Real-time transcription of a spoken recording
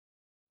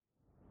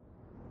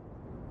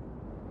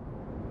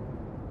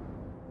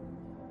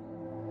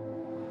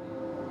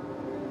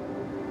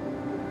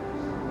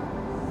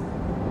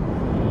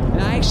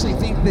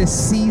like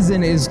this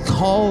season is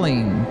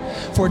calling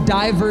for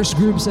diverse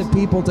groups of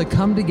people to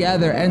come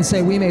together and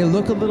say, we may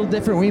look a little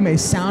different, we may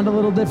sound a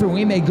little different,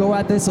 we may go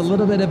at this a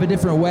little bit of a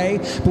different way,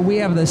 but we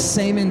have the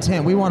same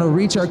intent. We want to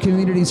reach our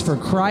communities for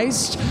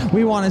Christ.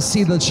 We want to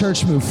see the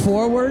church move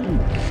forward.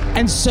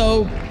 And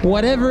so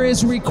whatever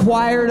is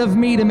required of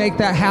me to make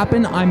that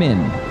happen, I'm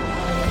in.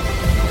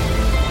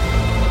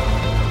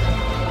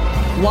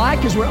 Why?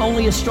 Because we're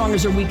only as strong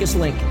as our weakest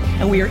link.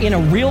 And we are in a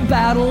real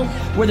battle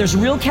where there's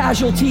real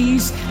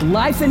casualties.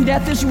 Life and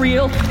death is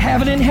real.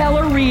 Heaven and hell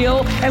are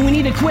real. And we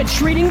need to quit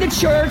treating the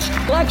church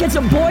like it's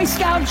a Boy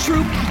Scout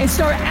troop and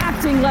start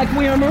acting like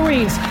we are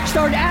Marines.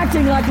 Start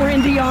acting like we're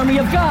in the army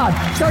of God.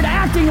 Start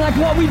acting like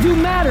what we do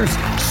matters.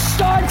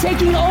 Start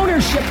taking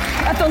ownership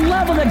at the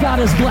level that God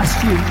has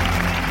blessed you.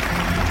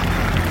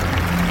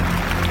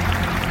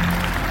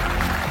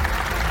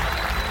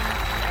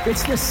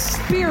 It's the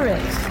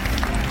spirit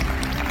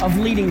of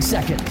leading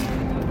second.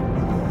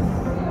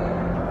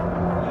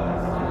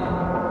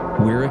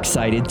 We're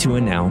excited to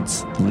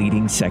announce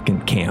Leading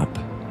Second Camp,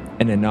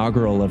 an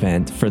inaugural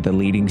event for the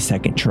Leading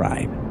Second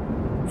Tribe.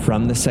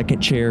 From the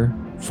second chair,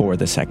 for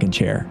the second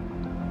chair,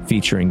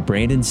 featuring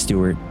Brandon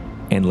Stewart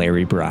and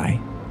Larry Bry.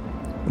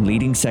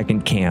 Leading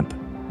Second Camp,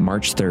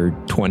 March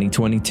 3rd,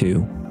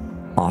 2022,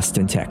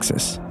 Austin,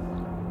 Texas.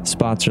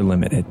 Spots are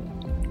limited.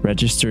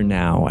 Register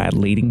now at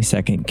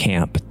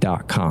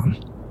leadingsecondcamp.com.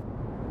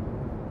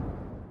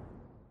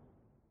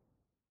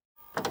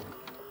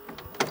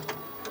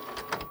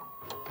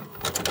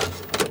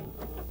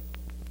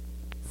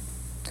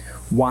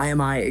 Why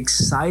am I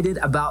excited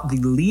about the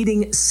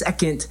Leading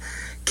Second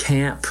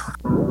Camp?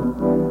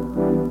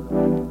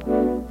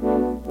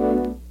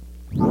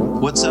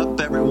 What's up,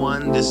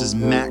 everyone? This is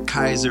Matt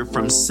Kaiser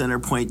from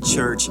Centerpoint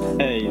Church.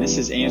 Hey, this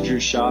is Andrew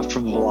Shaw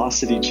from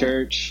Velocity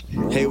Church.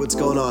 Hey, what's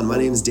going on? My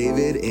name is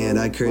David, and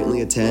I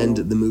currently attend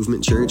the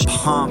Movement Church.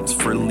 Pumped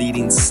for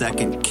Leading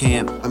Second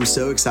Camp. I'm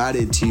so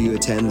excited to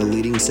attend the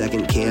Leading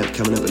Second Camp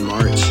coming up in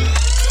March.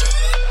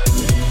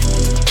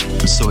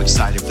 I'm so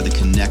excited for the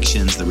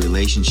connections, the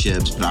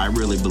relationships, but I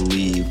really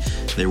believe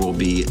there will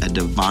be a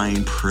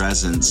divine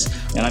presence.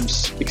 And I'm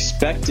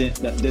expectant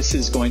that this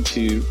is going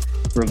to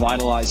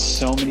revitalize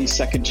so many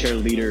second chair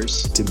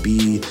leaders. To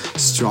be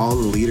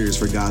strong leaders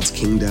for God's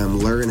kingdom,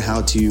 learn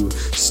how to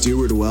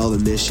steward well the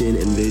mission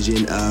and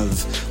vision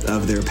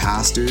of their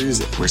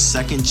pastors. Where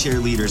second chair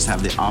leaders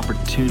have the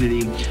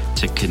opportunity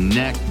to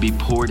connect, be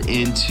poured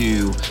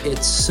into.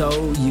 It's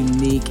so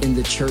unique in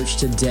the church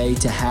today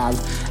to have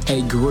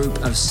a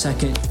group of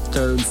second,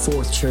 third,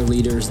 fourth chair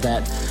leaders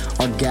that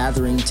are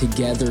gathering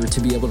together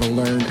to be able to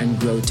learn and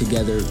grow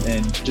together.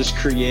 And just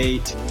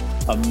create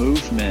a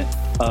movement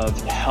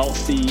of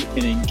healthy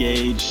and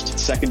engaged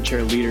second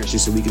chair leaders.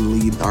 Just so we can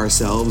lead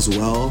ourselves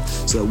well,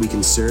 so that we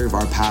can serve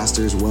our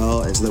pastors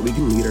well, and so that we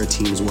can lead our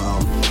teams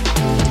well.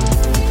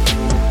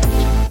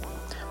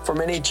 For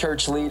many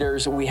church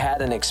leaders, we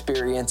had an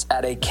experience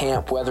at a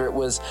camp, whether it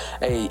was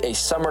a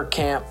summer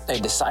camp, a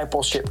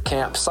discipleship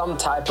camp, some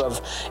type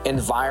of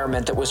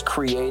environment that was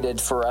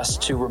created for us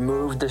to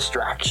remove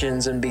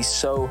distractions and be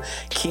so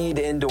keyed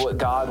into what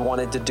God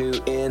wanted to do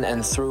in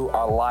and through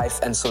our life.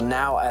 And so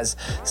now, as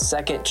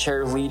second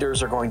chair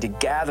leaders are going to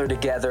gather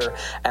together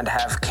and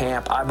have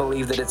camp, I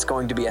believe that it's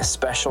going to be a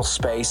special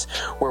space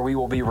where we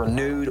will be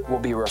renewed, we'll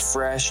be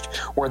refreshed,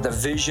 where the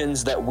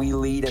visions that we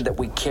lead and that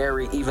we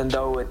carry, even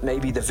though it may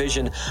be the vision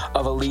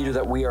of a leader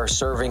that we are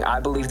serving, I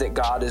believe that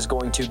God is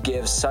going to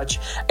give such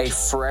a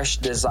fresh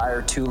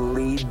desire to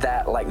lead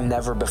that like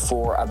never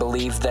before. I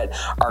believe that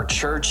our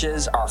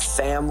churches, our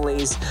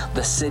families,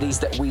 the cities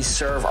that we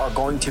serve are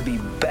going to be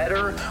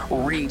better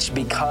reached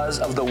because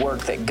of the work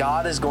that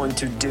God is going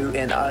to do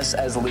in us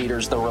as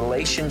leaders, the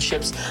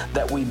relationships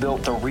that we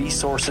built, the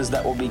resources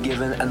that will be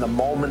given, and the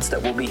moments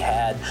that will be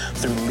had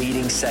through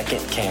Leading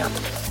Second Camp.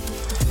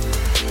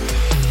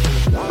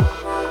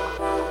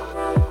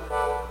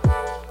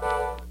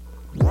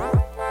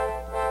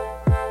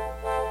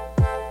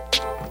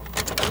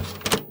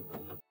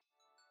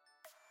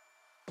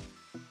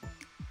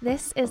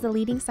 This is the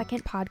Leading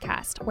Second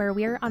podcast, where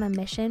we're on a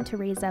mission to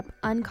raise up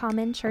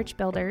uncommon church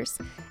builders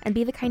and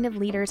be the kind of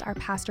leaders our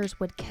pastors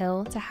would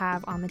kill to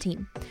have on the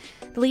team.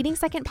 The Leading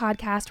Second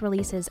podcast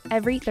releases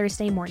every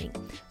Thursday morning,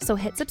 so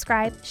hit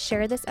subscribe,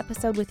 share this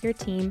episode with your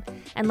team,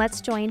 and let's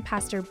join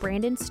Pastor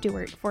Brandon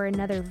Stewart for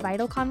another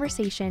vital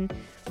conversation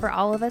for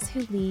all of us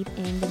who lead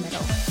in the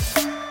middle.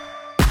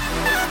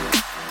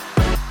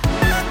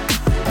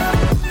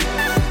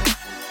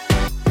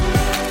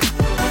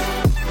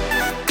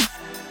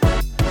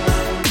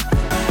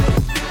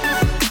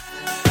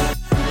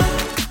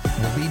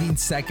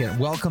 Second,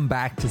 welcome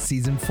back to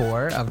season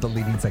 4 of the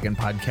Leading Second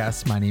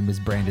podcast. My name is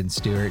Brandon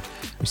Stewart.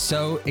 We're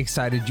so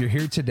excited you're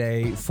here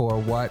today for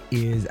what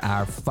is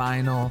our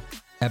final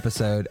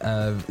episode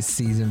of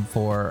season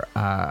 4.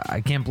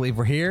 I can't believe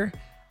we're here.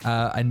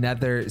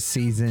 Another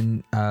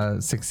season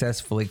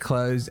successfully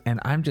closed, and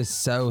I'm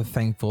just so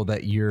thankful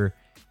that you're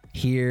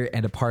here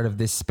and a part of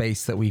this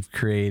space that we've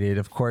created.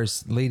 Of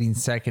course, Leading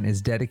Second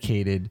is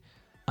dedicated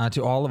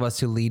to all of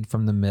us who lead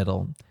from the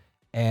middle.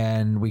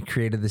 And we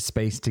created the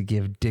space to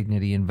give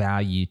dignity and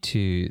value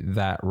to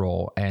that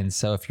role. And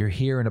so if you're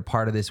here and a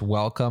part of this,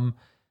 welcome.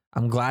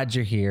 I'm glad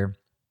you're here.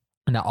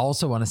 And I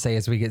also want to say,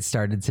 as we get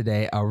started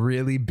today, a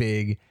really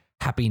big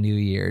Happy New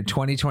Year.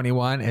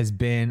 2021 has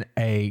been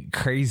a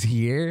crazy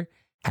year,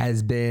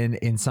 has been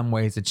in some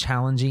ways a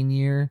challenging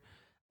year.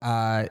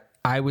 I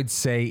would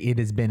say it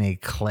has been a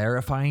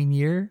clarifying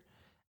year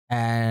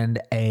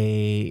and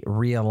a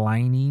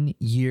realigning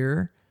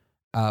year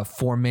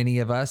for many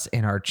of us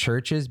in our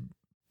churches.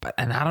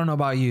 And I don't know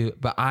about you,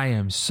 but I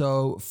am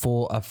so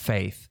full of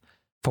faith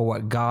for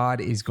what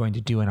God is going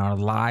to do in our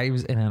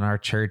lives and in our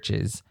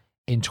churches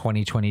in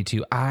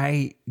 2022.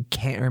 I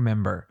can't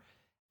remember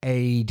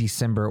a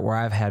December where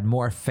I've had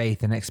more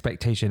faith and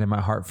expectation in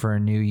my heart for a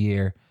new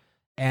year.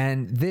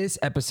 And this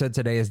episode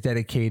today is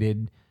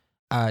dedicated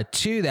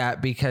to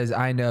that, because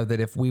I know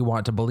that if we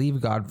want to believe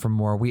God for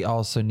more, we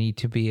also need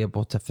to be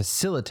able to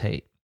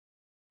facilitate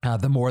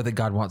the more that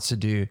God wants to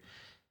do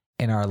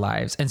in our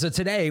lives. And so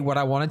today, what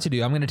I wanted to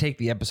do, I'm going to take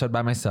the episode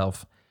by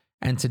myself.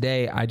 And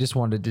today, I just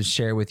wanted to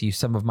share with you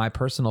some of my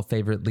personal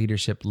favorite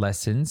leadership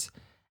lessons.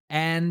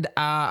 And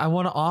I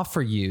want to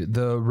offer you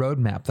the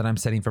roadmap that I'm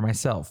setting for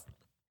myself,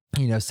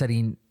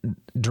 setting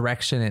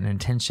direction and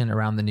intention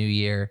around the new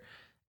year.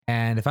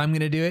 And if I'm going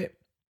to do it,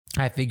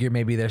 I figure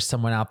maybe there's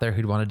someone out there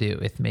who'd want to do it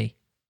with me.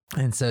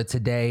 And so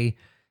today,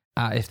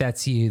 if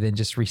that's you, then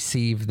just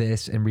receive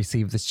this and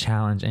receive this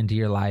challenge into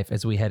your life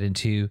as we head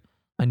into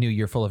a new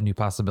year full of new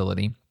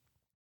possibility.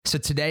 So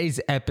today's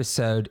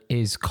episode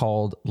is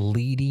called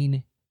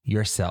Leading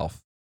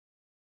Yourself.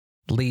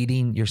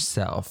 Leading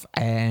Yourself.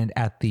 And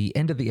at the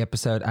end of the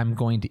episode, I'm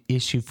going to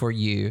issue for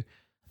you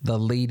the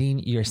Leading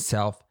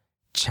Yourself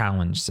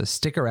Challenge. So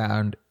stick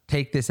around,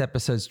 take this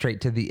episode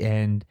straight to the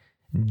end.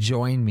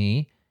 Join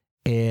me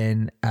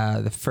in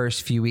the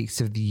first few weeks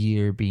of the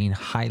year being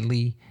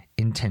highly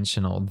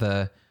intentional,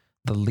 the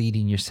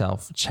Leading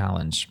Yourself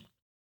Challenge.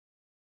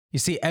 You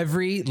see,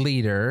 every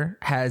leader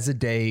has a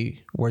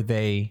day where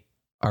they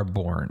are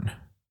born.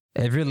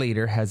 Every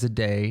leader has a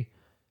day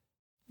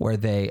where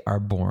they are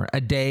born,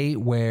 a day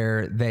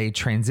where they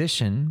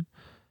transition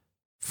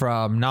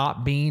from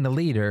not being a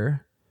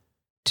leader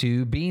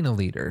to being a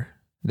leader.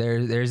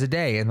 There's a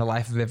day in the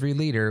life of every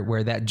leader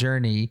where that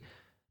journey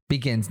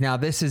begins. Now,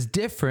 this is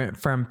different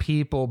from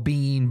people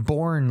being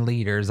born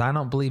leaders. I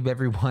don't believe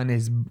everyone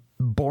is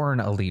born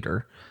a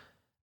leader.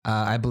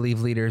 I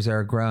believe leaders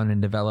are grown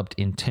and developed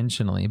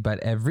intentionally, but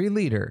every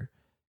leader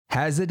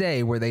has a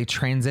day where they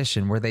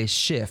transition, where they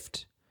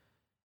shift,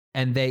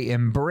 and they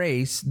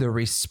embrace the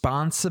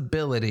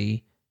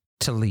responsibility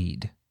to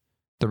lead.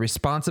 The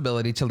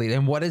responsibility to lead.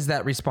 And what is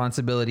that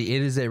responsibility?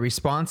 It is a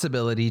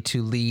responsibility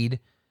to lead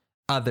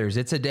others.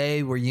 It's a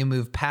day where you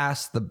move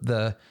past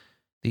the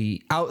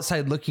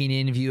outside looking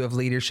in view of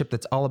leadership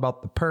that's all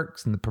about the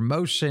perks and the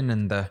promotion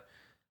and the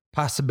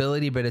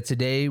possibility, but it's a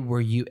day where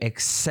you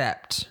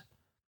accept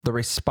the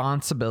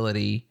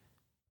responsibility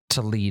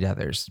to lead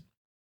others.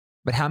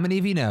 But how many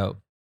of you know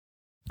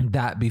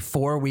that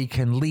before we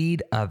can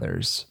lead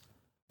others,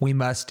 we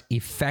must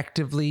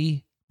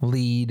effectively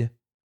lead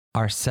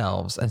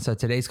ourselves? And so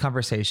today's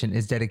conversation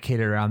is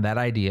dedicated around that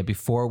idea.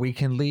 Before we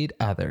can lead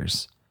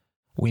others,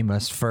 we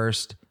must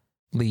first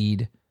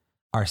lead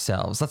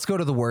ourselves. Let's go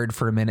to the word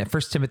for a minute.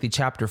 1 Timothy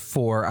chapter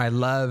 4. I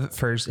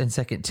love 1 and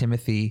 2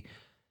 Timothy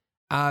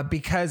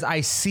because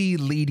I see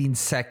leading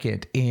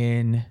second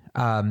in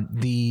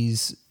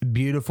these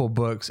beautiful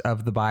books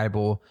of the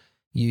Bible.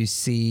 You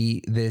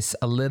see this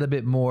a little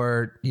bit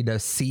more,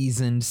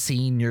 seasoned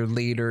senior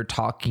leader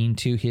talking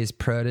to his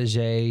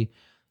protege.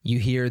 You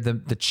hear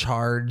the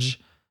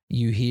charge,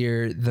 you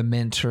hear the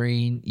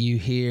mentoring, you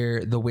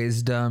hear the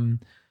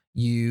wisdom,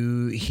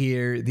 you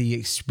hear the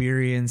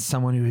experience,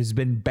 someone who has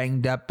been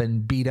banged up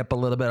and beat up a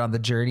little bit on the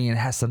journey and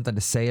has something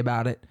to say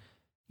about it.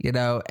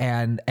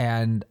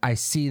 And I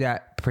see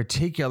that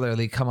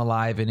particularly come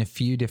alive in a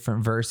few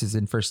different verses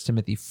in 1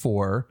 Timothy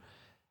 4.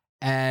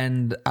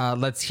 And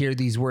let's hear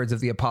these words of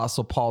the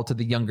Apostle Paul to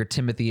the younger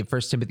Timothy in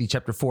 1 Timothy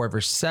chapter 4,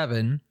 verse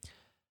 7.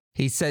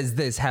 He says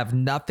this: have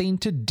nothing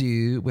to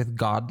do with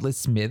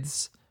godless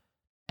myths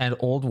and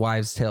old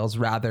wives' tales.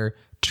 Rather,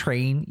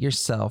 train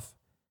yourself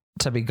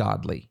to be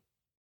godly.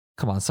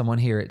 Come on, someone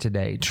hear it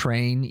today.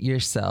 Train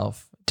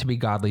yourself to be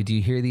godly. Do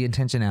you hear the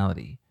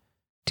intentionality?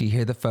 Do you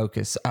hear the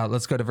focus?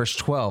 Let's go to verse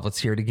 12. Let's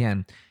hear it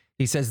again.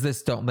 He says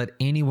this: don't let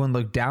anyone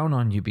look down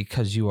on you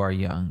because you are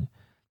young,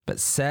 but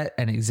set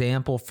an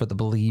example for the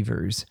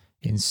believers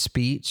in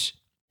speech,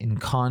 in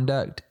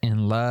conduct,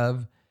 in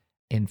love,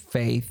 in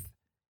faith,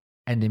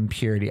 and in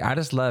purity. I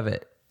just love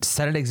it.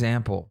 Set an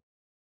example.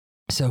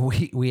 So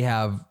we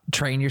have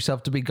train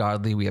yourself to be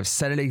godly. We have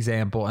set an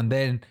example. And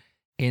then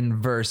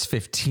in verse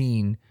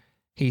 15,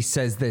 he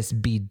says this: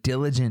 be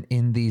diligent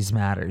in these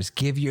matters.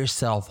 Give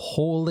yourself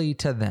wholly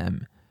to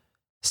them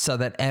so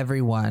that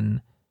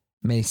everyone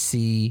may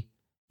see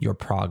your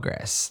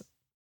progress.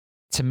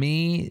 To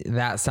me,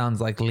 that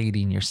sounds like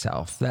leading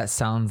yourself. That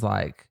sounds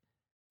like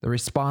the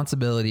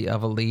responsibility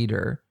of a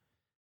leader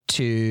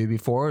to,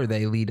 before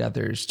they lead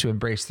others, to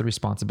embrace the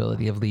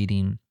responsibility of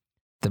leading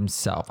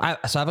themselves.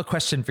 So I have a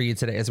question for you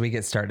today as we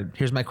get started.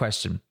 Here's my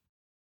question.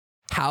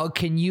 How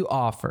can you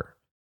offer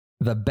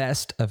the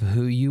best of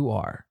who you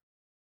are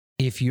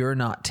if you're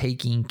not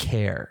taking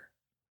care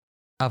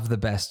of the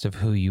best of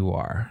who you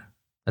are?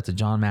 That's a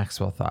John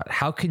Maxwell thought.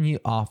 How can you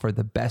offer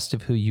the best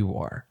of who you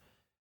are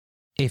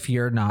if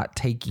you're not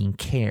taking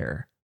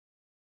care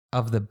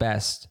of the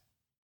best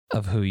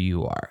of who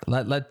you are?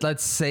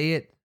 Let's say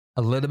it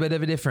a little bit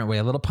of a different way,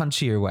 a little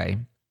punchier way.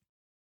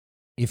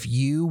 If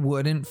you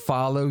wouldn't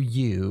follow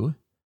you,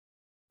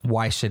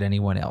 why should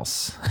anyone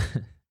else?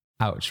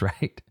 Ouch,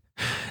 right?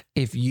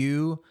 If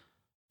you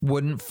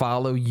wouldn't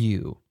follow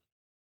you,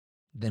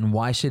 then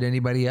why should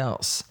anybody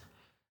else?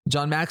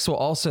 John Maxwell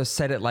also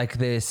said it like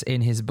this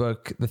in his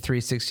book, The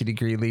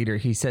 360-Degree Leader.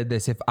 He said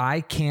this: if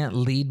I can't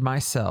lead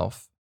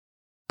myself,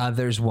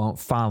 others won't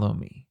follow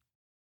me.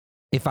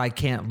 If I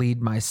can't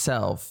lead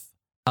myself,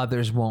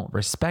 others won't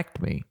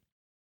respect me.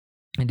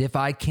 And if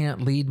I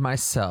can't lead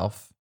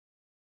myself,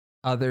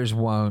 others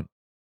won't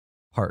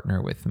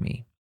partner with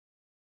me.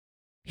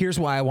 Here's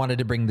why I wanted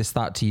to bring this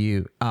thought to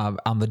you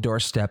on the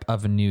doorstep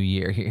of a new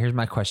year. Here's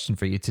my question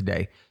for you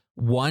today.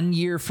 1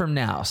 year from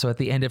now, so at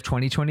the end of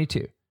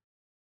 2022,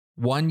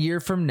 1 year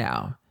from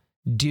now,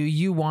 do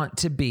you want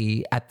to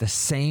be at the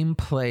same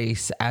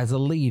place as a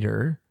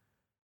leader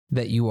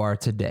that you are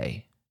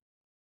today?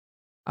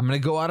 I'm going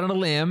to go out on a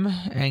limb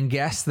and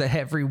guess that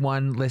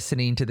everyone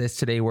listening to this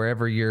today,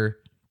 wherever you're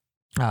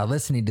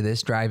listening to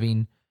this,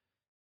 driving,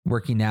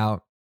 working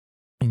out,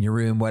 in your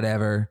room,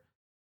 whatever,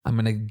 I'm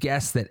going to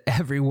guess that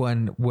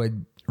everyone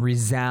would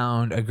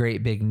resound a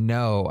great big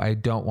no. I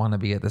don't want to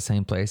be at the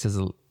same place as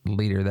a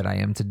leader that I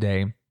am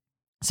today.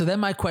 So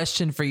then my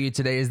question for you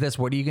today is this: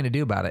 what are you going to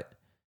do about it?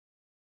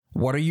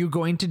 What are you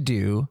going to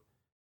do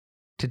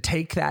to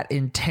take that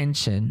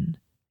intention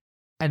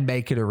and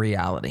make it a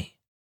reality?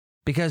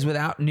 Because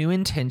without new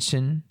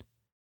intention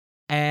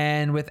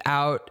and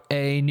without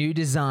a new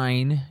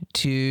design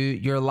to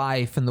your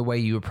life and the way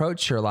you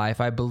approach your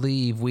life, I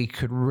believe we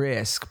could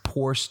risk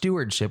poor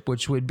stewardship,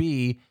 which would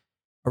be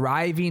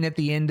arriving at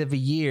the end of a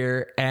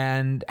year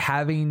and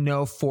having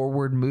no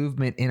forward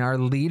movement in our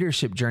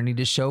leadership journey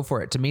to show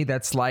for it. To me,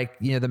 that's like,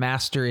 the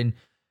master in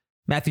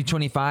Matthew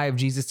 25,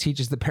 Jesus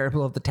teaches the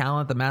parable of the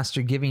talent, the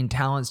master giving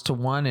talents to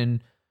one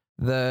and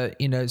the,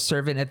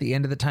 servant at the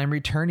end of the time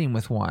returning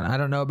with one. I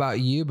don't know about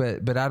you,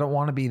 but I don't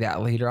want to be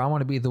that leader. I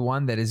want to be the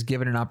one that is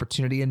given an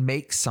opportunity and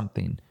makes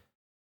something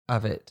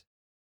of it.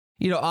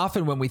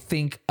 Often when we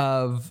think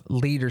of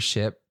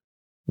leadership,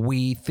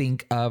 we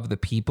think of the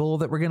people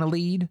that we're going to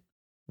lead.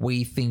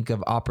 We think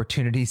of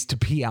opportunities to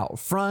be out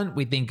front.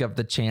 We think of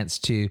the chance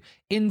to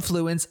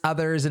influence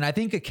others. And I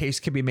think a case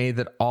can be made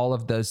that all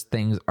of those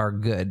things are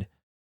good.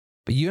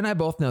 But you and I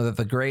both know that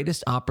the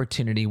greatest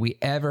opportunity we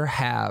ever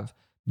have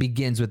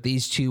begins with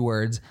these two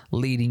words: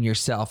 leading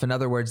yourself. In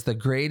other words, the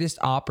greatest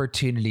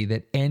opportunity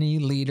that any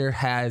leader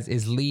has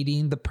is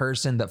leading the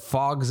person that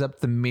fogs up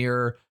the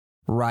mirror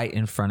right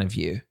in front of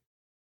you.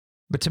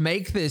 But to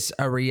make this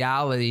a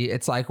reality,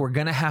 it's like we're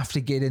going to have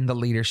to get in the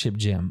leadership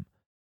gym,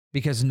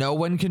 because no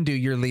one can do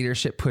your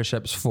leadership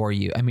push-ups for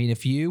you. I mean,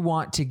 if you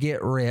want to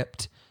get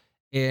ripped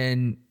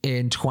in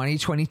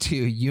 2022,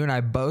 you and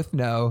I both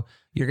know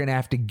you're going to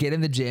have to get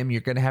in the gym.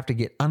 You're going to have to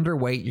get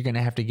underweight. You're going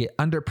to have to get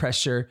under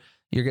pressure.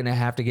 You're going to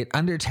have to get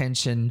under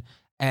tension,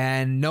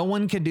 and no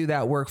one can do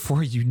that work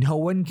for you. No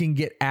one can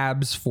get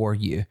abs for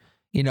you.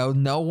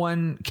 No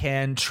one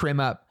can trim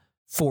up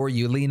for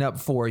you, lean up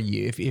for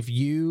you. If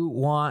you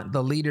want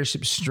the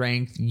leadership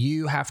strength,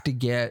 you have to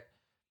get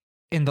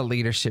in the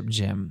leadership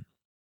gym.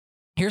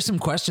 Here's some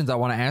questions I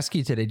want to ask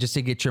you today just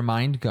to get your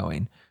mind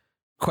going.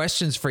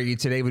 Questions for you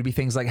today would be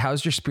things like,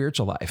 how's your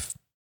spiritual life?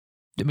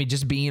 I mean,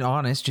 just being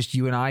honest, just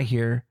you and I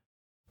here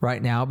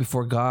right now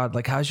before God,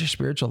 like, how's your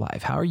spiritual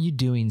life? How are you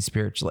doing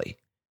spiritually?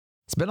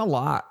 It's been a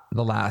lot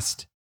the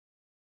last,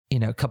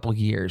 couple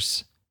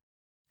years.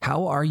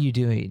 How are you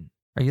doing?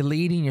 Are you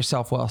leading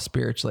yourself well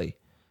spiritually?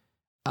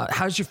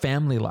 How's your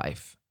family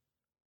life?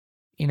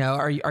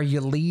 Are you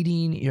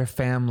leading your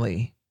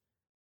family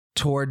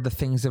toward the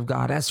things of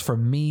God? As for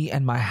me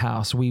and my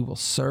house, we will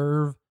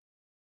serve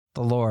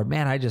the Lord.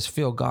 Man, I just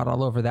feel God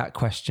all over that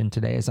question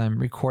today as I'm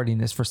recording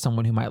this for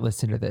someone who might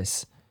listen to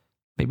this.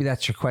 Maybe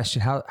that's your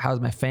question. How's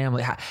my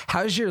family?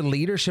 How's your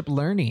leadership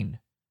learning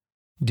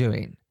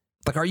doing?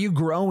 Like, are you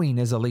growing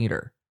as a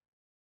leader?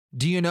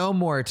 Do you know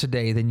more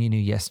today than you knew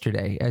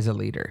yesterday as a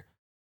leader?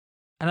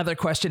 Another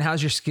question,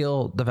 how's your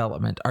skill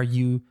development? Are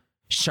you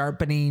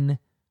sharpening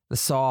the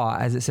saw,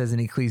 as it says in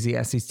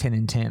Ecclesiastes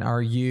 10:10?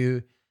 Are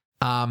you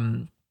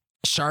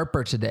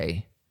sharper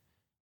today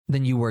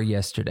than you were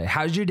yesterday?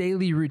 How's your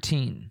daily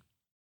routine?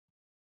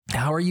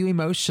 How are you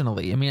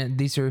emotionally? I mean,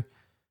 these are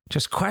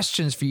just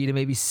questions for you to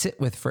maybe sit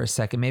with for a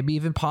second, maybe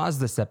even pause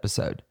this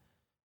episode.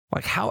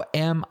 Like, how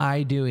am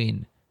I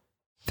doing?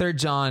 3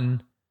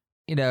 John,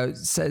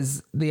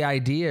 says the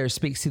idea, or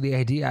speaks to the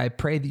idea, I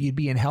pray that you'd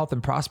be in health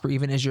and prosper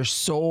even as your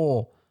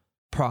soul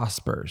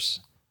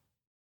prospers.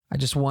 I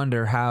just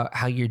wonder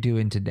how you're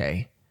doing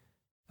today.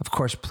 Of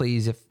course,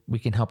 please, if we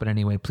can help in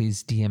any way,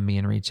 please DM me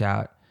and reach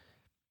out.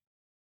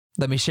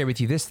 Let me share with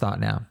you this thought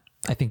now.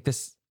 I think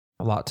this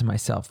a lot to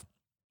myself.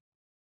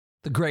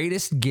 The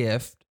greatest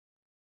gift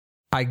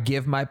I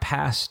give my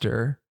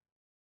pastor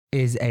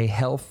is a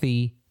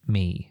healthy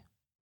me.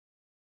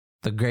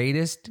 The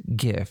greatest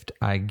gift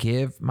I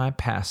give my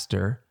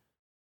pastor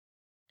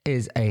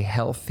is a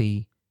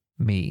healthy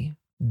me.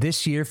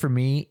 This year for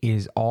me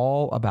is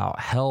all about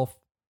health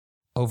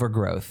over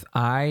growth.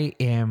 I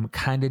am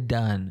kind of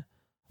done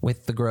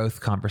with the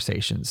growth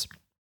conversations.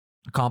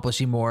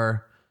 Accomplishing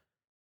more,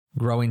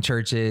 growing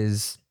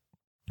churches,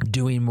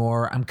 doing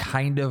more. I'm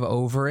kind of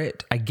over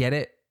it. I get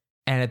it.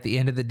 And at the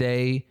end of the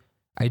day,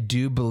 I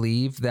do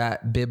believe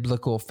that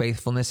biblical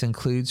faithfulness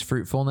includes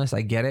fruitfulness.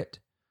 I get it.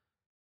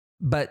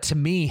 But to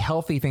me,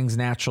 healthy things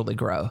naturally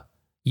grow.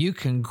 You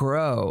can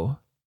grow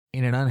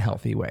in an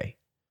unhealthy way.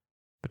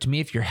 But to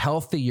me, if you're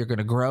healthy, you're going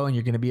to grow and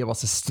you're going to be able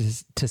to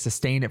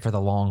sustain it for the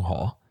long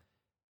haul.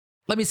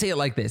 Let me say it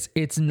like this.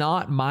 It's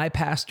not my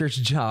pastor's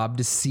job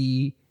to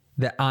see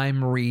that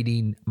I'm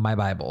reading my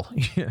Bible.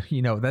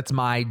 That's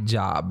my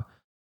job.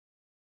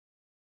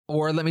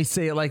 Or let me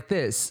say it like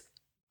this.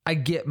 I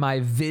get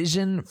my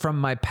vision from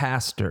my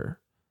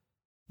pastor,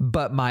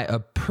 but my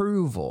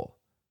approval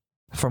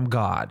from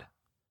God.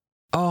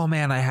 Oh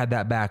man, I had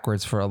that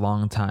backwards for a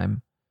long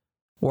time,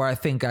 where I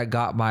think I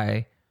got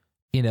my,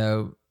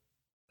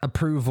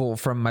 approval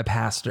from my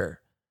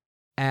pastor,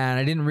 and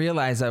I didn't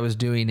realize I was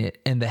doing it.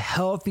 And the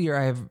healthier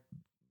I've,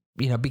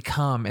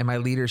 become in my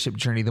leadership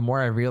journey, the more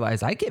I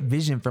realize I get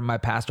vision from my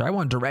pastor. I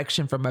want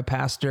direction from my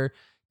pastor.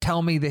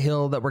 Tell me the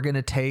hill that we're going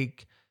to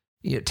take.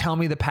 Tell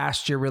me the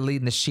pasture we're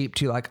leading the sheep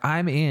to. Like,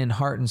 I'm in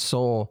heart and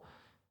soul,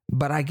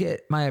 but I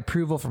get my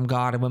approval from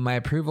God. And when my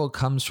approval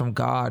comes from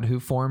God, who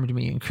formed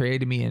me and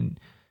created me and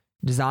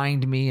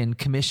designed me and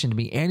commissioned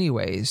me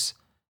anyways,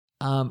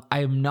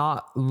 I'm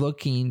not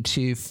looking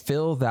to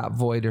fill that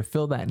void or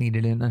fill that need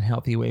in an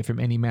unhealthy way from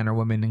any man or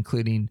woman,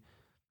 including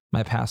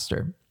my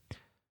pastor.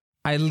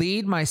 I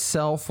lead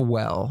myself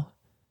well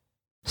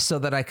so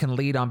that I can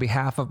lead on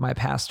behalf of my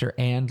pastor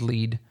and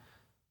lead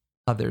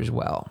others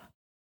well.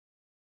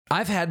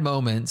 I've had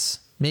moments,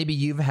 maybe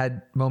you've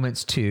had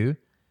moments too,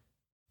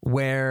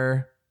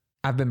 where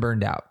I've been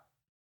burned out,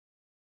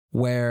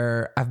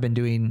 where I've been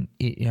doing,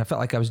 I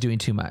felt like I was doing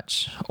too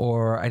much,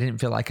 or I didn't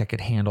feel like I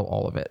could handle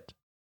all of it.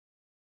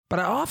 But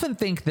I often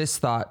think this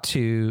thought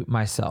to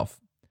myself: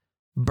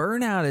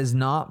 burnout is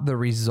not the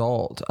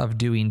result of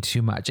doing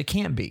too much. It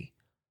can't be.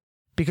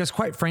 Because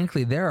quite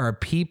frankly, there are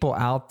people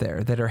out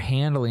there that are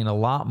handling a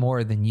lot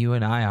more than you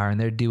and I are, and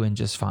they're doing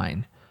just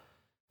fine.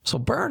 So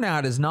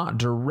burnout is not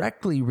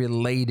directly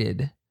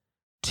related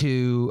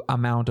to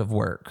amount of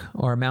work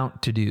or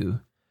amount to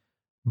do.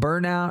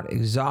 Burnout,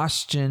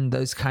 exhaustion,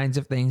 those kinds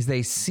of things,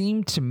 they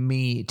seem to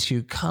me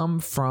to come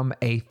from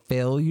a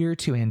failure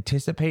to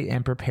anticipate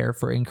and prepare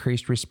for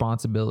increased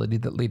responsibility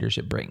that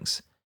leadership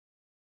brings.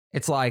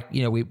 It's like,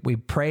 we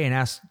pray and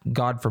ask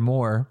God for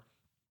more,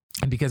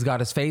 and because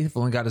God is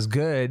faithful and God is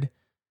good,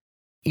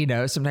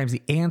 sometimes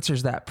he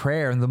answers that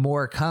prayer and the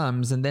more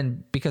comes. And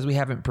then because we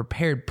haven't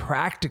prepared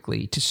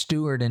practically to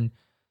steward and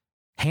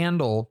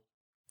handle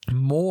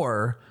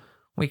more,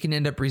 we can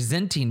end up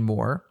resenting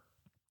more.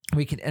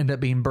 We can end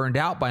up being burned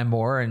out by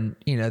more. And,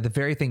 the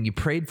very thing you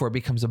prayed for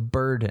becomes a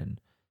burden.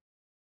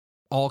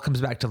 All comes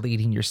back to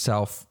leading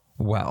yourself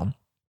well.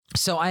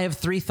 So I have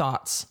 3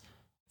 thoughts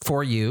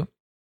for you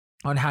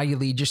on how you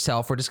lead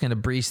yourself. We're just going to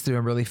breeze through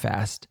them really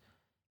fast.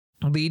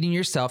 Leading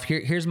yourself.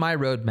 Here's my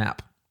roadmap.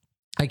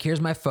 Here's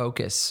my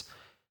focus.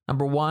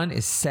 Number 1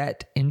 is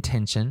set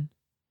intention.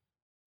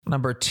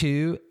 Number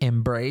 2,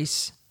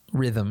 embrace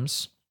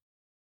rhythms.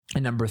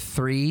 And number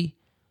 3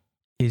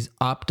 is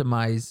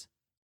optimize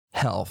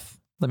health.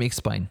 Let me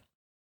explain.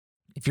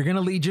 If you're going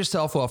to lead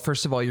yourself well,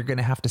 first of all, you're going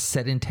to have to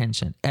set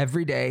intention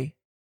every day,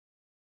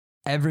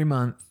 every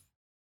month,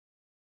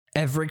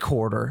 every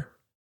quarter,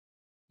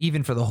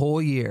 even for the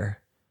whole year.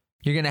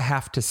 You're going to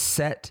have to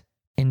set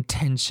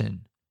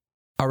intention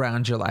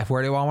around your life.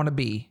 Where do I want to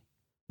be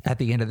at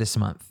the end of this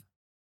month?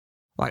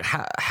 Like,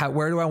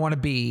 where do I want to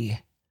be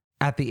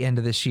at the end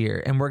of this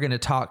year? And we're going to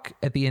talk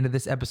at the end of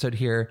this episode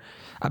here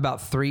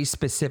about 3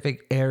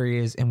 specific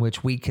areas in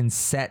which we can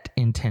set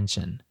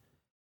intention.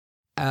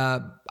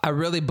 I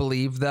really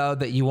believe, though,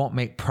 that you won't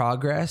make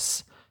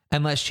progress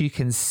unless you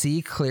can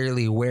see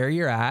clearly where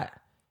you're at,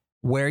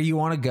 where you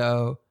want to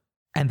go,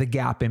 and the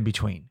gap in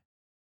between.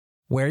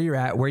 Where you're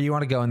at, where you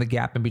want to go, and the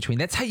gap in between.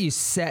 That's how you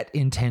set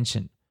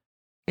intention.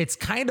 It's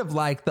kind of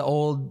like the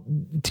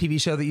old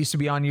TV show that used to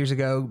be on years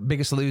ago,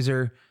 Biggest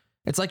Loser.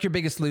 It's like your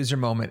Biggest Loser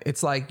moment.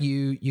 It's like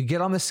you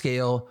get on the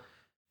scale,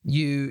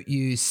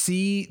 you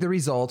see the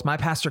result. My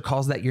pastor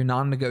calls that your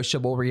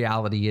non-negotiable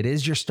reality. It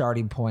is your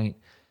starting point.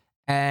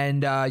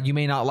 And you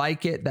may not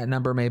like it. That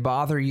number may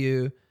bother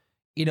you,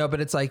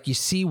 but it's like you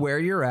see where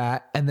you're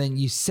at, and then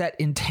you set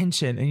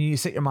intention and you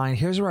set your mind,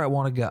 here's where I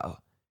want to go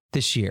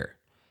this year.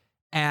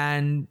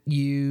 And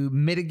you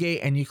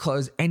mitigate and you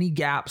close any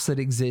gaps that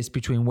exist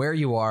between where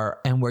you are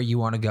and where you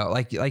want to go.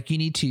 Like you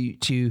need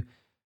to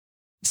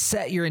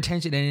set your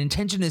intention. And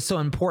intention is so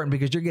important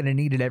because you're going to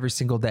need it every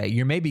single day.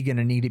 You're maybe going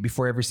to need it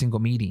before every single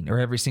meeting or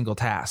every single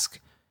task.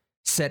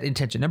 Set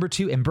intention. Number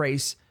 2,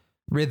 embrace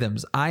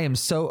rhythms. I am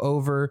so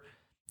over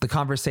the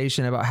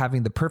conversation about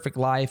having the perfect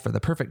life or the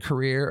perfect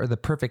career or the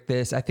perfect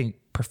this. I think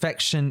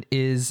perfection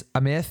is a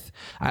myth.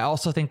 I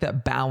also think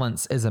that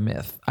balance is a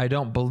myth. I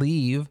don't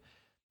believe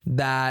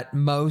that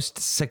most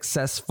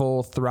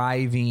successful,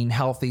 thriving,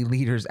 healthy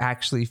leaders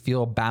actually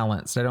feel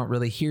balanced. I don't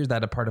really hear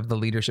that a part of the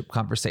leadership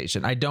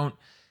conversation. I don't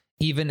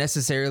even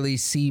necessarily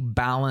see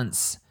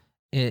balance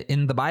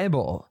in the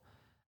Bible.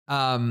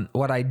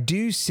 What I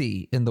do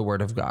see in the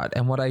Word of God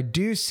and what I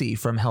do see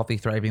from healthy,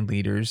 thriving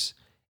leaders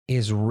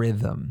is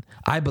rhythm.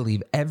 I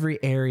believe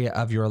every area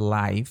of your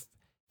life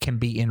can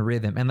be in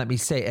rhythm. And let me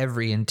say,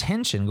 every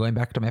intention, going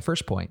back to my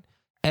first point,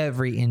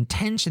 every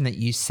intention that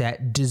you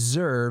set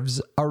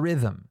deserves a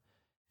rhythm.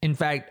 In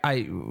fact,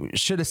 I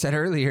should have said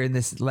earlier in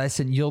this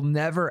lesson, you'll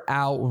never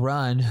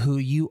outrun who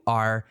you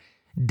are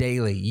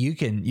daily. You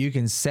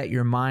can set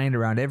your mind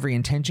around every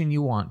intention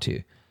you want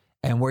to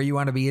and where you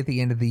want to be at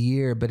the end of the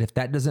year. But if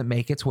that doesn't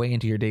make its way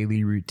into your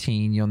daily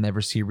routine, you'll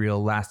never see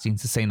real, lasting,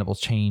 sustainable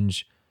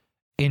change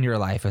in your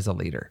life as a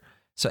leader.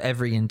 So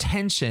every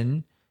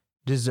intention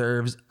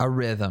deserves a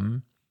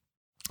rhythm.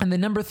 And then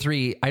number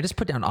 3, I just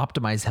put down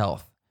optimize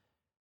health.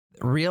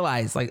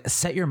 Realize,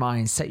 set your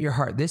mind, set your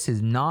heart. This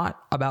is not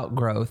about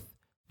growth.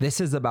 This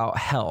is about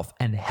health,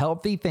 and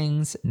healthy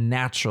things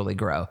naturally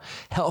grow.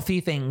 Healthy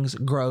things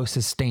grow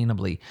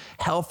sustainably.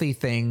 Healthy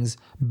things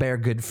bear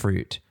good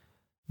fruit.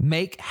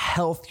 Make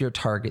health your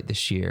target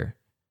this year,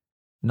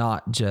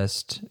 not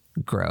just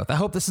growth. I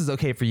hope this is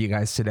okay for you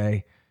guys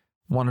today.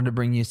 Wanted to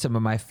bring you some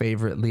of my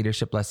favorite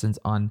leadership lessons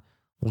on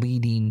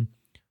leading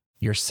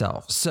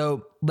yourself.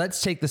 So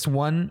let's take this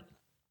one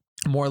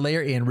more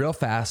layer in real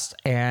fast.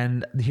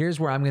 And here's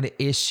where I'm going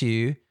to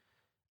issue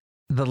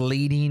the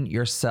leading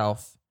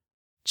yourself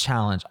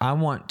challenge. I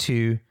want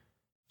to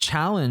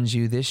challenge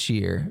you this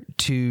year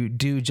to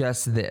do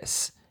just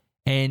this.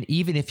 And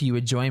even if you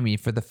would join me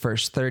for the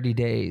first 30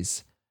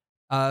 days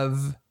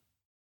of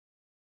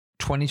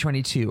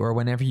 2022, or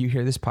whenever you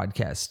hear this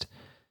podcast,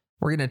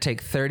 we're going to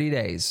take 30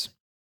 days.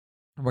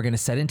 We're going to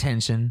set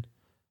intention.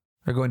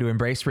 We're going to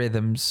embrace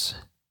rhythms,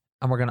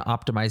 and we're going to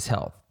optimize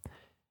health.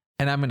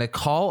 And I'm going to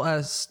call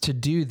us to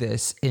do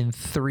this in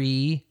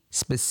 3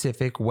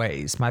 specific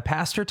ways. My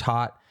pastor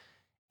taught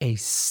a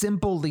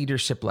simple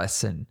leadership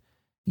lesson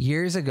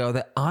years ago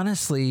that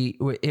honestly,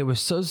 it was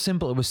so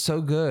simple. It was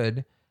so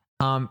good.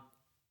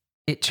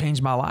 It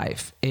changed my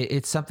life.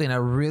 It's something I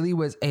really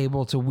was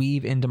able to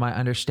weave into my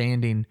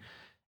understanding.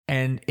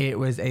 And it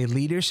was a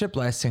leadership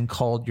lesson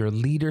called Your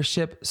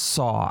Leadership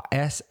Saw,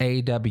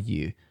 SAW,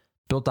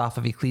 built off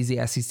of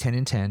Ecclesiastes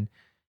 10:10.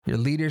 Your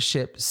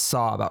leadership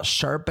saw, about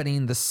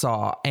sharpening the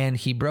saw. And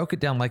he broke it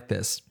down like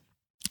this,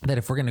 that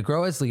if we're going to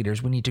grow as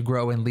leaders, we need to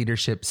grow in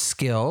leadership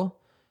skill,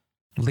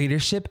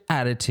 leadership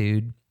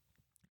attitude,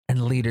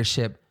 and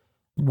leadership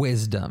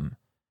wisdom.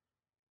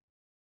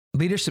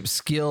 Leadership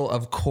skill,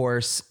 of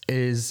course,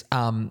 is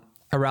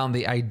around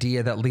the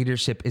idea that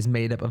leadership is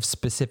made up of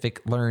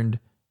specific learned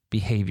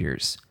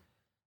behaviors,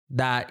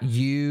 that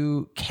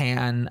you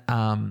can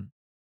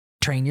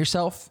train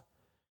yourself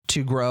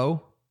to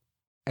grow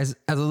as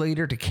a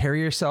leader, to carry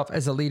yourself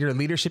as a leader.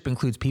 Leadership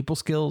includes people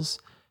skills,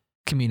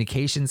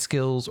 communication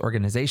skills,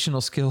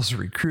 organizational skills,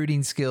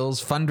 recruiting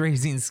skills,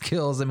 fundraising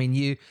skills. I mean,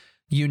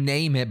 you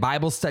name it,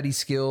 Bible study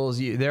skills.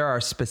 There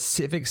are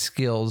specific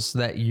skills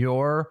that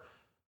your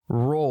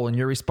role and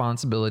your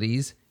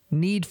responsibilities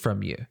need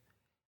from you.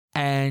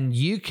 And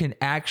you can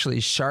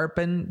actually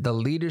sharpen the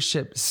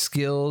leadership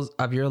skills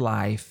of your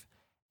life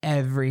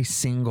every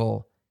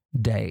single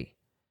day.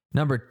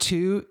 Number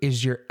 2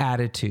 is your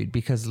attitude,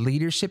 because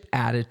leadership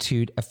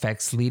attitude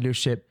affects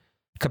leadership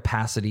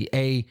capacity.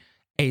 A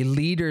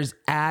leader's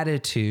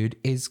attitude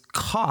is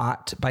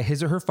caught by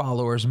his or her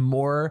followers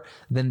more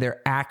than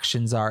their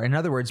actions are. In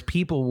other words,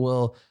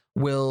 people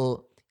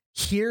will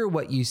hear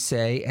what you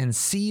say and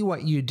see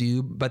what you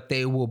do, but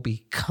they will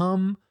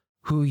become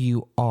who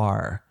you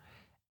are.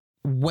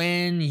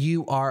 When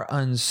you are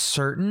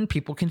uncertain,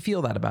 people can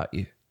feel that about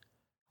you.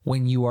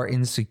 When you are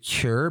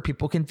insecure,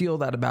 people can feel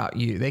that about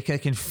you. They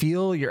can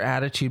feel your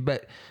attitude,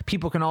 but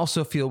people can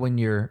also feel when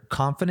you're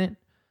confident.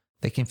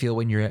 They can feel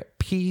when you're at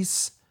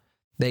peace.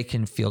 They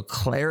can feel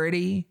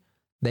clarity.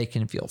 They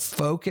can feel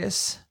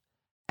focus.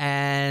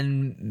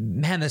 And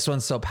man, this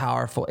one's so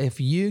powerful.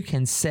 If you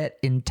can set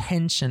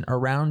intention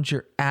around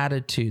your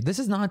attitude, this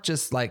is not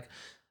just like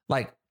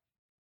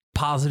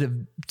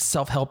positive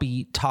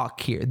self-helpy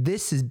talk here.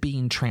 This is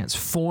being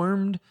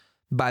transformed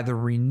by the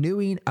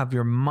renewing of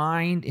your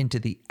mind into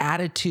the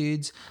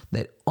attitudes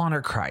that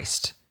honor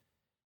Christ,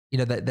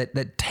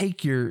 that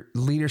take your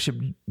leadership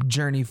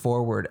journey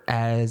forward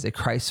as a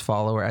Christ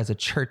follower, as a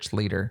church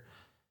leader.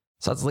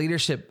 So it's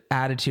leadership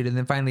attitude. And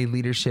then finally,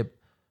 leadership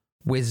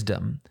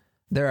wisdom.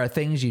 There are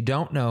things you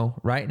don't know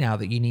right now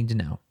that you need to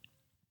know.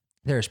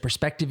 There's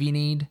perspective you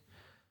need.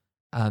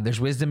 There's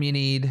wisdom you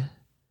need.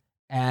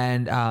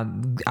 And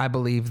I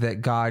believe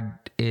that God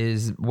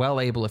is well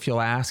able, if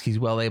you'll ask, he's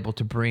well able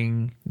to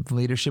bring the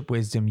leadership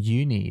wisdom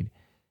you need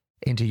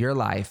into your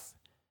life.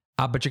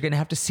 But you're going to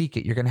have to seek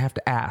it. You're going to have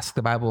to ask.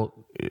 The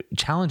Bible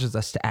challenges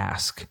us to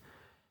ask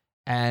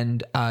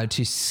and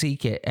to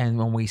seek it. And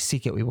when we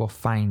seek it, we will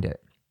find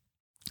it.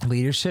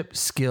 Leadership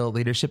skill,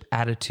 leadership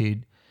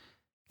attitude,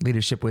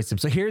 leadership wisdom.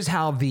 So here's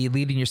how the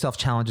Leading Yourself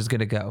Challenge is going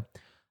to go.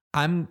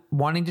 I'm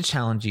wanting to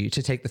challenge you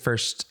to take the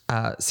first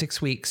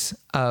 6 weeks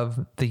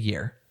of the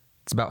year.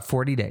 It's about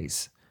 40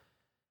 days.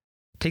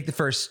 Take the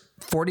first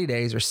 40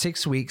 days or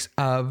 6 weeks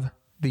of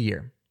the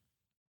year.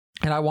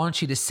 And I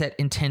want you to set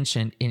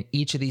intention in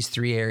each of these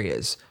 3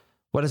 areas.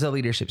 What is a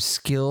leadership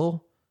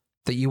skill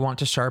that you want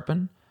to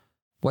sharpen?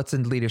 What's a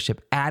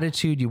leadership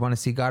attitude you want to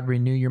see God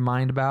renew your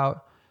mind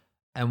about?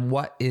 And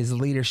what is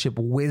leadership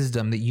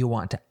wisdom that you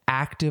want to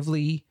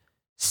actively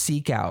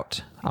seek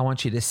out? I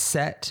want you to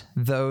set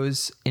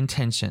those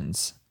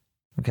intentions,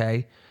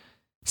 okay?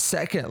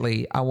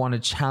 Secondly, I want to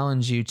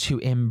challenge you to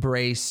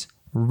embrace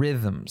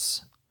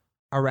rhythms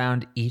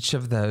around each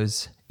of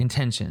those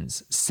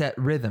intentions. Set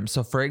rhythms.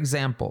 So for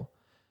example,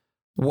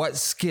 what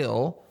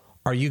skill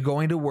are you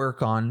going to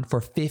work on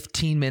for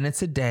 15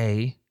 minutes a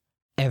day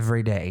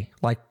every day?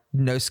 Like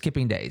no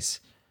skipping days.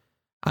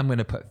 I'm going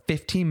to put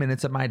 15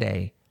 minutes of my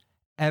day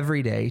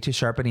every day to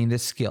sharpening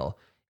this skill.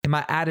 In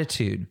my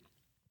attitude,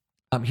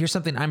 here's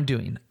something I'm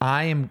doing.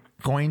 I am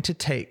going to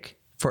take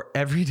for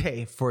every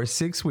day for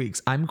 6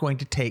 weeks, I'm going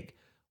to take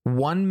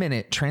 1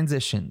 minute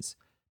transitions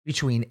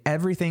between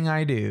everything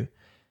I do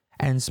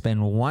and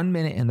spend 1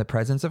 minute in the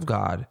presence of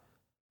God,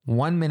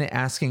 1 minute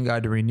asking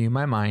God to renew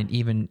my mind,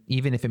 even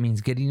if it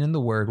means getting in the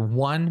Word.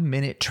 1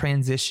 minute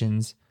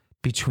transitions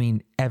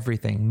between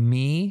everything.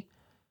 Me,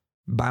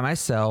 by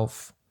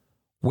myself,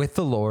 with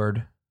the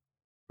Lord,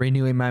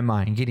 renewing my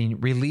mind,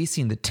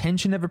 releasing the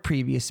tension of a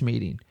previous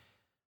meeting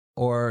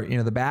or,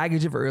 the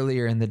baggage of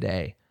earlier in the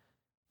day,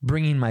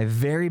 bringing my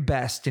very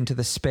best into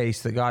the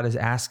space that God is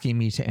asking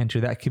me to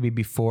enter. That could be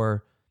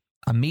before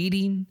a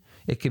meeting.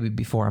 It could be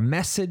before a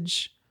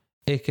message.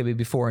 It could be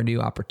before a new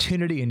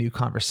opportunity, a new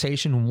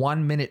conversation.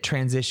 1 minute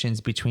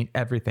transitions between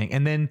everything.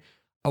 And then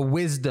a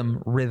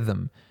wisdom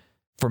rhythm.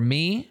 For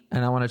me,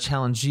 and I want to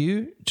challenge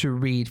you to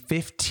read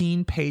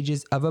 15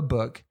 pages of a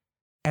book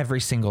every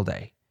single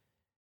day.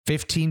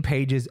 15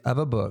 pages of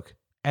a book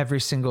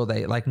every single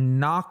day. Like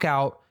knock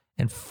out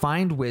and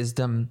find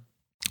wisdom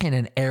in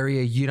an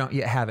area you don't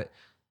yet have it.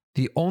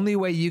 The only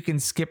way you can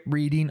skip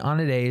reading on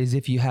a day is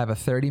if you have a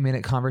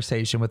 30-minute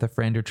conversation with a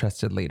friend or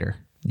trusted leader.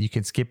 You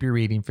can skip your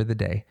reading for the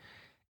day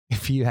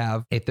if you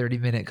have a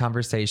 30-minute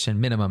conversation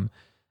minimum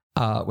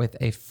with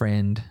a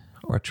friend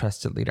or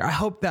trusted leader. I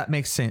hope that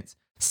makes sense.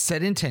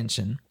 Set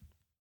intention.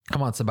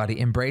 Come on, somebody.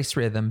 Embrace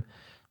rhythm.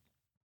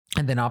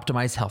 And then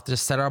optimize health.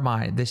 Just set our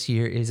mind. This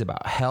year is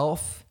about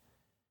health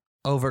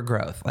over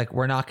growth. Like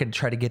we're not going to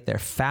try to get there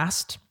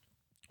fast.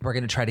 We're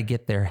going to try to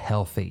get there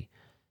healthy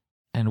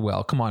and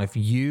well. Come on. If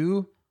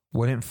you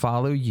wouldn't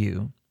follow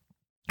you,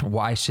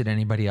 why should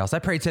anybody else? I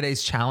pray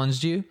today's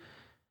challenged you.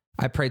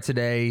 I pray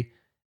today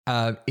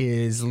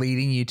is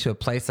leading you to a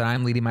place that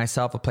I'm leading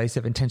myself, a place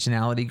of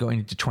intentionality going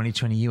into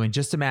 2020. And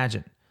just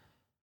imagine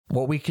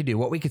what we could do,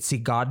 what we could see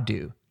God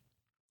do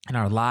in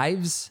our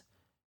lives,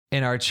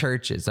 in our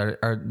churches.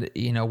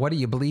 What do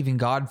you believe in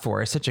God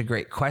for? It's such a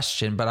great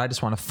question, but I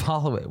just want to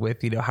follow it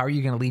with, how are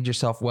you going to lead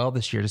yourself well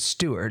this year to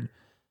steward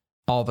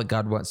all that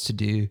God wants to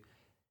do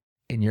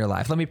in your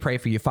life? Let me pray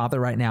for you. Father,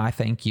 right now, I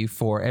thank you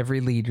for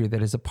every leader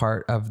that is a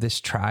part of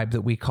this tribe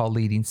that we call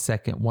Leading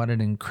Second. What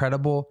an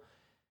incredible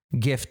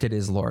gift it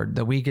is, Lord,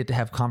 that we get to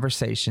have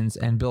conversations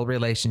and build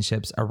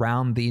relationships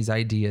around these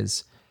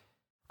ideas.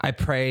 I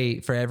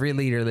pray for every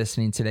leader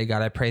listening today,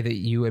 God. I pray that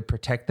you would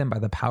protect them by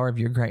the power of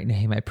your great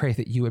name. I pray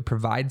that you would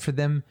provide for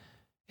them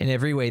in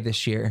every way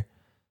this year.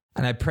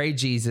 And I pray,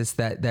 Jesus,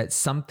 that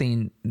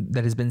something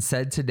that has been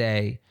said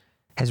today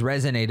has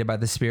resonated by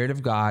the Spirit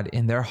of God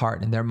in their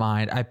heart and their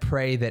mind. I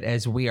pray that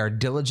as we are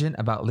diligent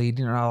about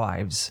leading our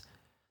lives,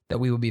 that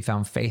we will be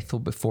found faithful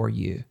before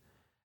you,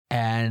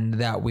 and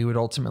that we would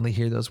ultimately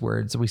hear those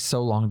words we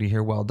so long to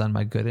hear, well done,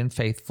 my good and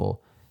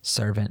faithful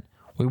servant.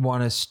 We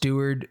want to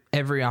steward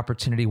every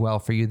opportunity well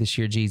for you this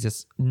year,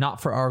 Jesus,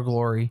 not for our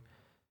glory,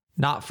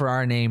 not for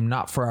our name,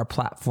 not for our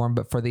platform,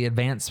 but for the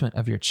advancement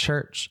of your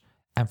church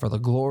and for the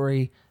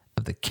glory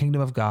of the kingdom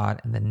of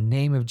God and the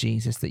name of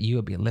Jesus, that you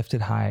would be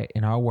lifted high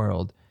in our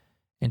world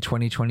in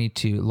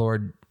 2022.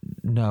 Lord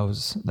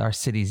knows our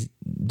cities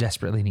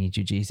desperately need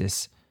you,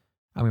 Jesus,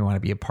 and we want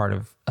to be a part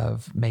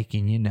of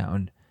making you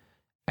known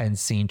and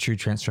seeing true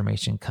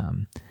transformation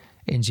come.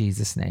 In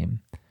Jesus' name.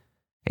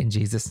 In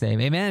Jesus'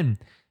 name. Amen.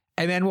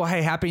 Amen. Well,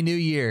 hey, Happy New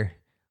Year.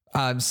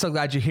 I'm so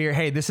glad you're here.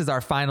 Hey, this is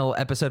our final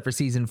episode for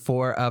season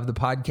 4 of the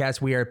podcast.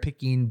 We are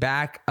picking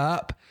back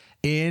up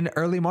in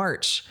early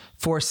March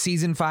for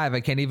season 5. I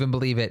can't even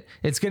believe it.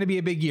 It's going to be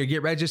a big year.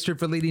 Get registered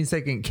for Leading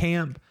Second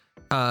Camp.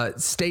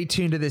 Stay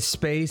tuned to this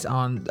space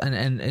on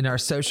and in our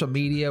social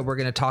media. We're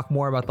going to talk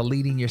more about the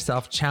Leading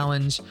Yourself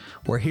Challenge.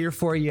 We're here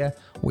for you.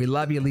 We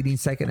love you, Leading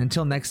Second.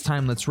 Until next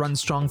time, let's run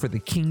strong for the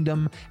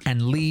kingdom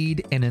and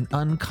lead in an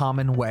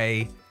uncommon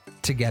way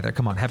together.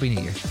 Come on. Happy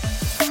New Year.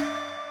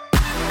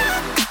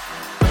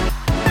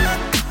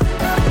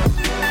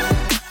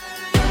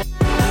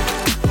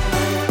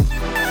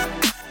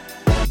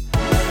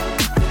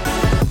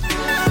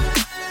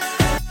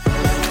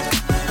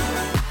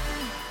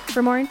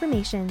 For more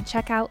information,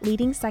 check out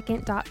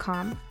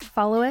leadingsecond.com,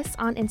 follow us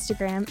on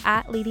Instagram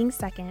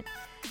 @leadingsecond,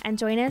 and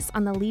join us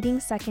on the Leading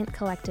Second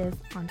Collective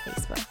on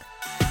Facebook.